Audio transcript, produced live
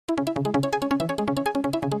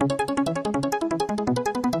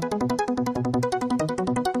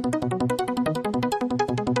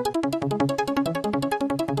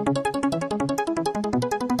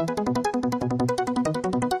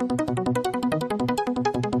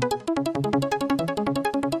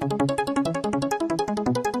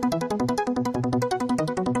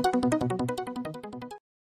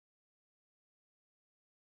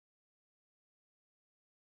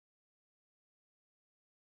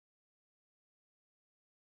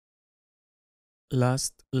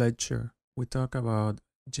Last lecture, we talked about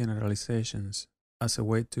generalizations as a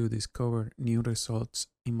way to discover new results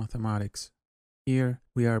in mathematics. Here,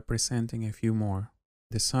 we are presenting a few more.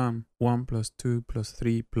 The sum 1 plus 2 plus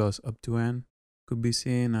 3 plus up to n could be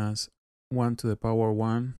seen as 1 to the power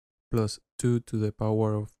 1 plus 2 to the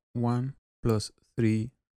power of 1 plus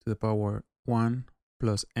 3 to the power 1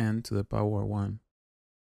 plus n to the power 1.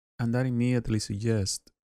 And that immediately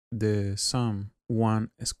suggests the sum 1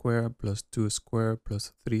 squared plus 2 squared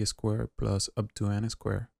plus 3 squared plus up to n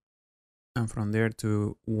squared. And from there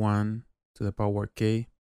to 1 to the power k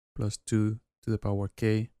plus 2 to the power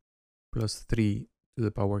k plus 3 to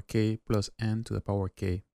the power k plus n to the power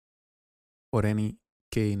k for any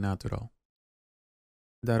k natural.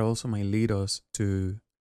 That also might lead us to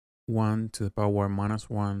 1 to the power minus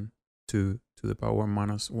 1, 2 to the power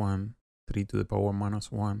minus 1, 3 to the power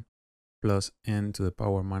minus 1, plus n to the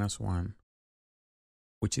power minus 1,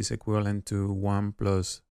 which is equivalent to 1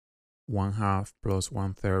 plus 1/2 plus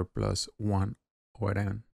 1/3 plus 1 over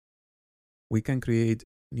n. We can create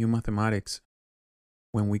new mathematics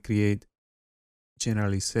when we create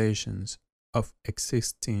generalizations of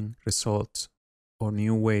existing results or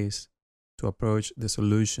new ways to approach the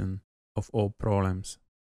solution of all problems.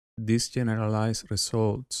 These generalized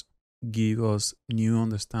results give us new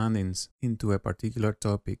understandings into a particular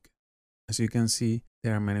topic. As you can see,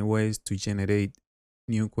 there are many ways to generate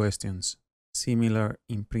new questions, similar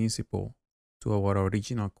in principle to our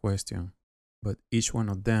original question, but each one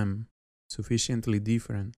of them sufficiently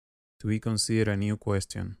different to be considered a new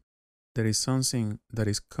question. There is something that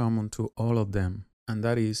is common to all of them, and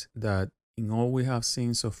that is that in all we have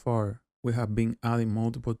seen so far, we have been adding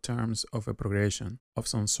multiple terms of a progression of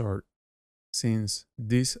some sort. Since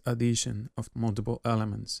this addition of multiple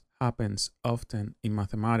elements happens often in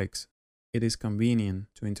mathematics, it is convenient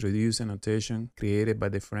to introduce a notation created by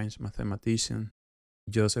the French mathematician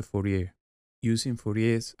Joseph Fourier. Using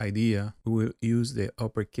Fourier's idea, we will use the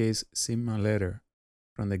uppercase sigma letter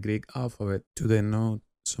from the Greek alphabet to denote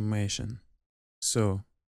summation. So,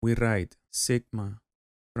 we write sigma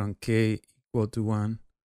from k equal to 1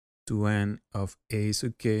 to n of a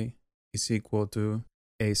sub k is equal to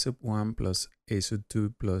a sub 1 plus a sub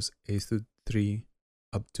 2 plus a sub 3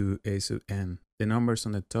 up to a sub n. The numbers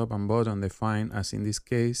on the top and bottom define, as in this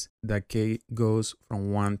case, that k goes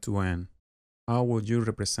from 1 to n. How would you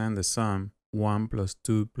represent the sum 1 plus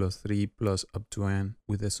 2 plus 3 plus up to n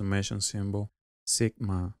with the summation symbol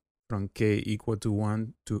sigma from k equal to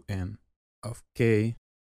 1 to n of k?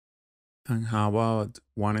 And how about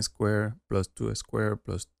 1 squared plus 2 squared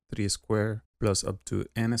plus 3 squared plus up to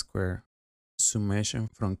n squared? Summation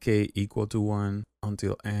from k equal to 1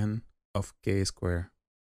 until n of k squared.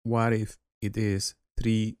 What if it is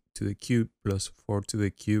 3 to the cube plus 4 to the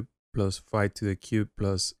cube plus 5 to the cube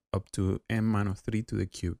plus up to n minus 3 to the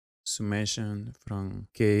cube? Summation from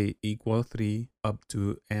k equal 3 up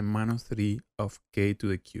to n minus 3 of k to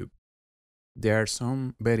the cube. There are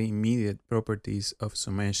some very immediate properties of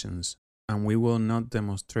summations, and we will not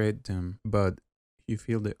demonstrate them, but if you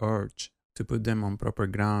feel the urge to put them on proper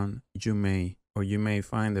ground, you may, or you may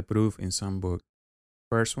find the proof in some book.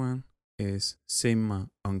 First one is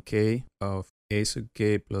sigma on k of a sub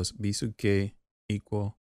k plus b sub k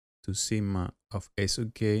equal to sigma of a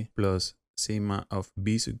sub k plus sigma of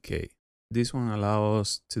b sub k. This one allows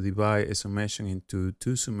us to divide a summation into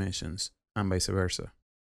two summations and vice versa.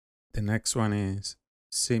 The next one is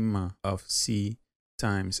sigma of c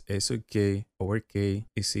times a sub k over k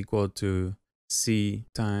is equal to c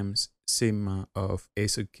times sigma of a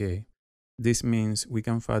sub k. This means we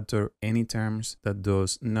can factor any terms that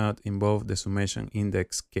does not involve the summation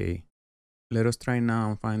index k. Let us try now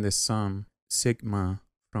and find the sum sigma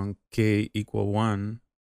from k equal 1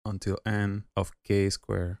 until n of k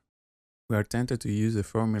squared. We are tempted to use the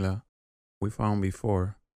formula we found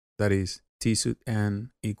before, that is t sub n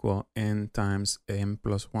equal n times n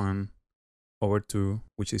plus 1 over 2,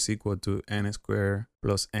 which is equal to n squared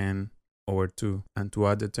plus n over 2, and to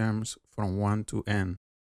add the terms from 1 to n.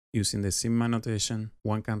 Using the sigma notation,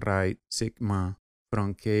 one can write sigma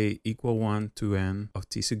from k equal 1 to n of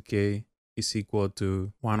t sub k is equal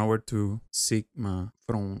to 1 over 2 sigma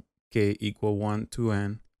from k equal 1 to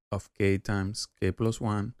n of k times k plus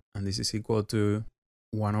 1, and this is equal to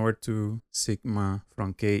 1 over 2 sigma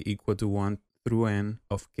from k equal to 1 through n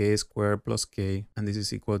of k squared plus k, and this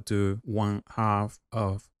is equal to 1/2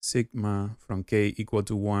 of sigma from k equal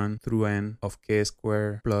to 1 through n of k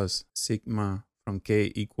squared plus sigma from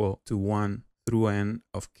k equal to 1 through n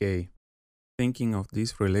of k. Thinking of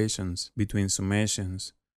these relations between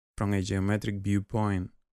summations from a geometric viewpoint,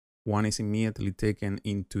 one is immediately taken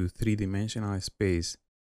into three-dimensional space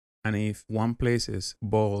And if one places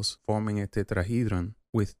balls forming a tetrahedron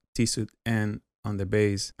with T sub n on the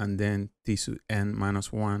base and then T sub n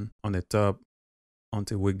minus 1 on the top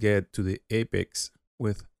until we get to the apex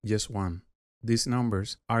with just 1. These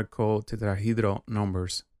numbers are called tetrahedral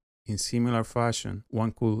numbers. In similar fashion,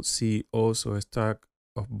 one could see also a stack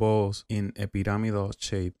of balls in a pyramidal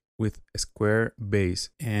shape with a square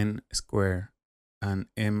base n square and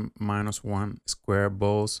m minus 1 square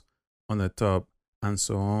balls on the top, and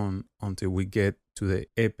so on until we get to the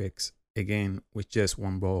apex again with just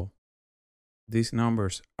one ball. These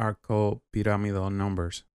numbers are called pyramidal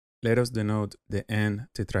numbers. Let us denote the n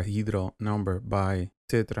tetrahedral number by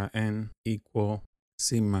tetra n equal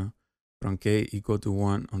sigma from k equal to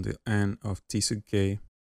 1 until n of t sub k,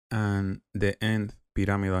 and the nth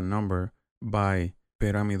pyramidal number by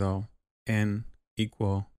pyramidal n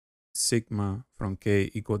equal sigma from k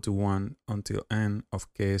equal to 1 until n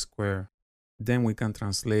of k squared. Then we can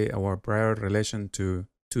translate our prior relation to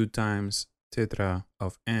 2 times tetra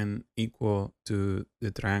of n equal to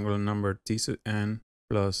the triangular number t sub n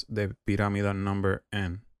plus the pyramidal number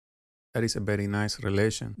n. That is a very nice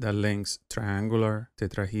relation that links triangular,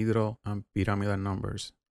 tetrahedral, and pyramidal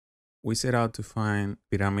numbers. We set out to find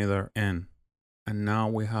pyramidal n, and now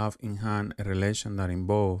we have in hand a relation that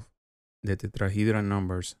involves the tetrahedral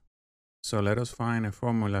numbers. So let us find a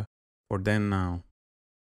formula for them now.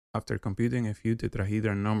 After computing a few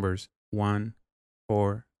tetrahedral numbers, 1,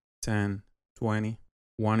 4, 10, 20,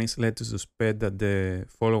 one is led to suspect that the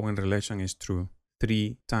following relation is true.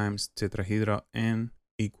 3 times tetrahedral n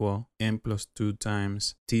equal n plus 2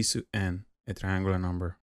 times t sub n, a triangular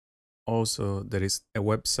number. Also, there is a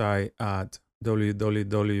website at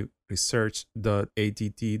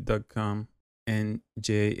www.research.att.com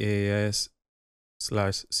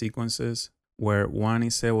njas/sequences, where one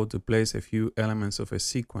is able to place a few elements of a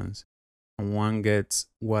sequence, and one gets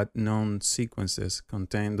what known sequences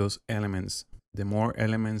contain those elements. The more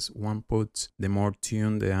elements one puts, the more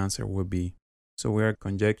tuned the answer will be. So we are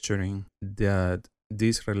conjecturing that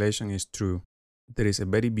this relation is true. There is a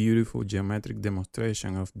very beautiful geometric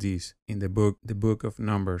demonstration of this in the book The Book of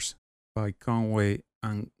Numbers by Conway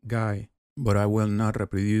and Guy, but I will not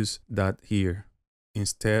reproduce that here.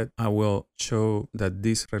 Instead, I will show that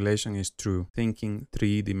this relation is true, thinking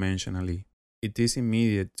three-dimensionally. It is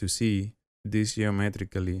immediate to see this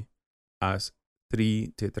geometrically as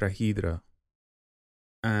 3 tetrahedra,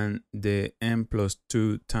 and the n plus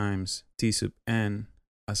 2 times t sub n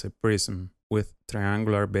as a prism with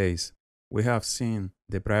triangular base. We have seen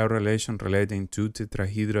the prior relation relating two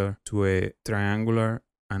tetrahedra to a triangular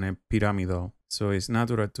and a pyramidal, so it's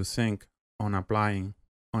natural to think on applying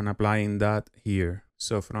that here.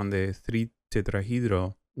 So from the 3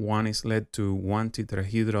 tetrahedral, one is led to 1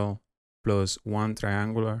 tetrahedral plus 1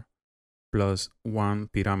 triangular plus 1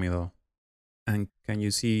 pyramidal. And can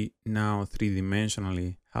you see now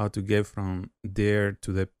three-dimensionally how to get from there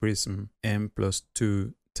to the prism n plus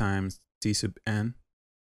 2 times t sub n?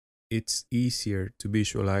 It's easier to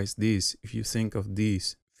visualize this if you think of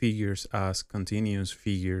these figures as continuous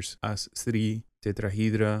figures, as 3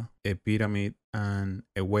 tetrahedra, a pyramid, and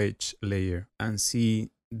a wedge layer, and see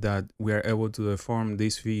that we are able to deform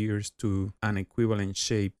these figures to an equivalent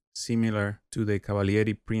shape similar to the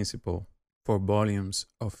Cavalieri principle for volumes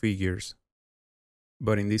of figures.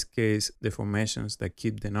 But in this case, deformations that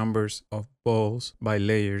keep the numbers of balls by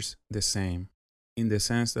layers the same, in the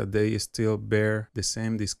sense that they still bear the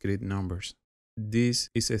same discrete numbers. This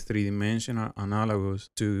is a three-dimensional analogous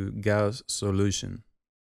to Gauss' solution.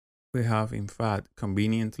 We have in fact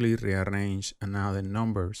conveniently rearranged another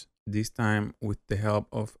numbers, this time with the help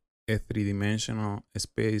of a three-dimensional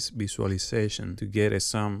space visualization, to get a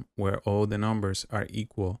sum where all the numbers are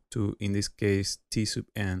equal to, in this case, t sub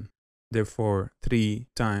n. Therefore, 3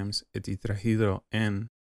 times a tetrahedral n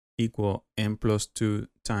equal n plus 2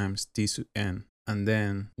 times t sub n. And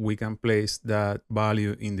then we can place that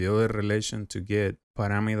value in the other relation to get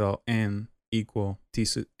pyramidal n equal t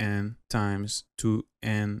sub n times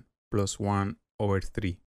 2n plus 1 over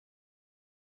 3.